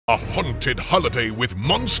A haunted holiday with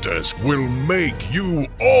monsters will make you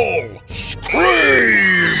all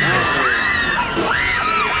scream!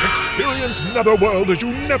 Experience NETHERWORLD as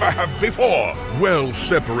you never have before.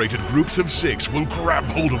 Well-separated groups of 6 will grab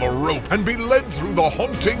hold of a rope and be led through the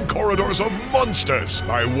haunting corridors of monsters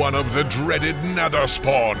by one of the dreaded Nether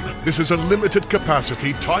Spawn. This is a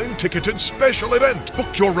limited-capacity, time-ticketed special event.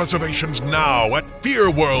 Book your reservations now at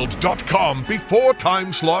fearworld.com before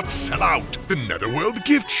time slots sell out. The NETHERWORLD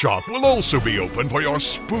gift shop will also be open for your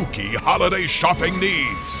spooky holiday shopping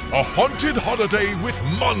needs. A haunted holiday with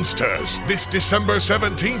monsters this December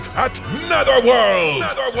 17th at NETHERWORLD!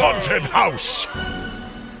 Haunted House!